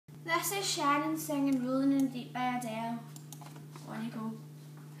This is Shannon singing Rolling in the Deep by Adele. On you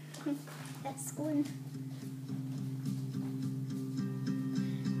go. Let's go in.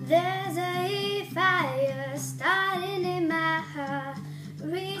 There's a fire starting in my heart,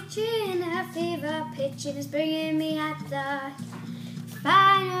 reaching a fever pitch and it's bringing me at dark.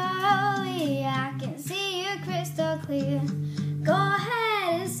 Finally, I can see you crystal clear. Go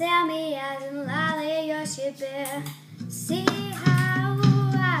ahead and sell me as an lolly you should bear. See how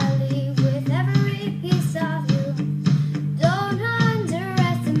I leave with every piece of you. Don't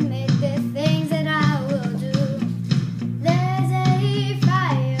underestimate the things that I will do. There's a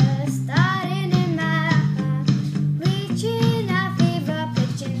fire starting in my heart, reaching a fever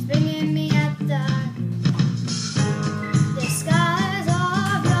pitch and it's bringing me up dark. The scars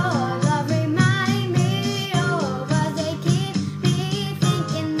of your love remind me of us. They keep me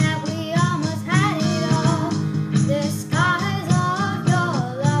thinking that we almost had it all. The scars of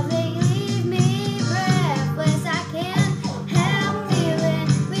your love, they leave me breathless. I can't help feeling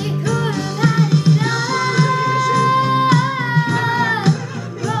we could have had it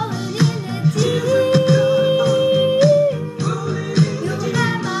all. Rolling in the deep, you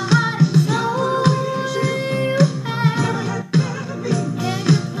have my heart and soul. You have, can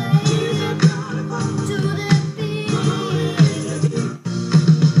you play it to the beat?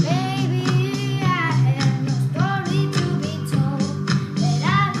 Baby, I have no story to be told, but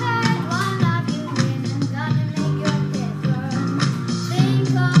I've heard one of you and I'm gonna make your head burn. Think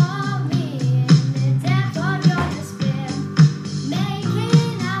of me in the depth of your despair,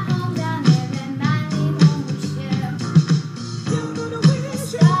 making a home down there and finally home we share. The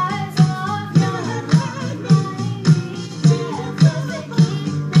stars of your love remind me that they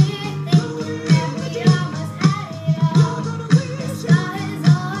keep me thinking that we almost had it all. The stars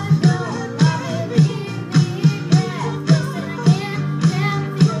of your love, they leave me breathless and I can't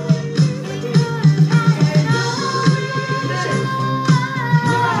help feeling we could have had it all.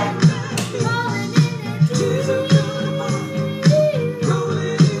 Rolling in the deep,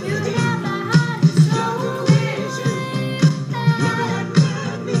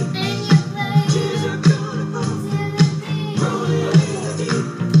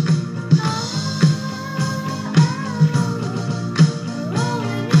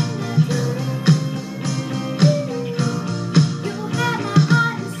 you have my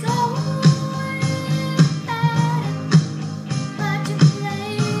heart and soul. And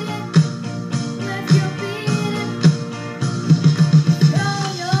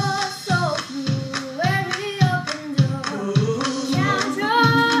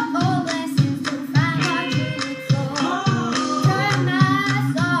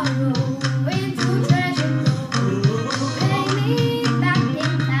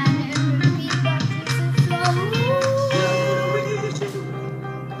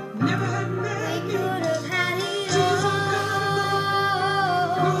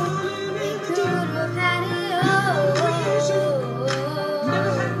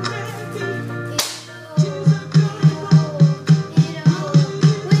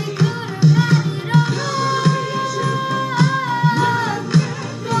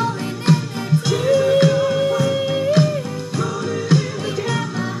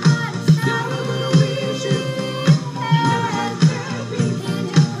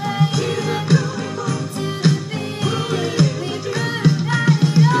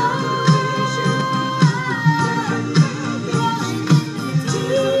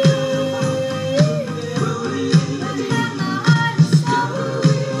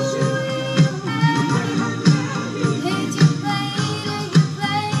you play it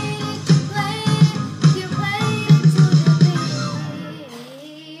to the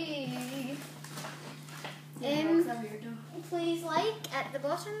Please like at the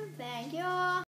bottom. Thank you.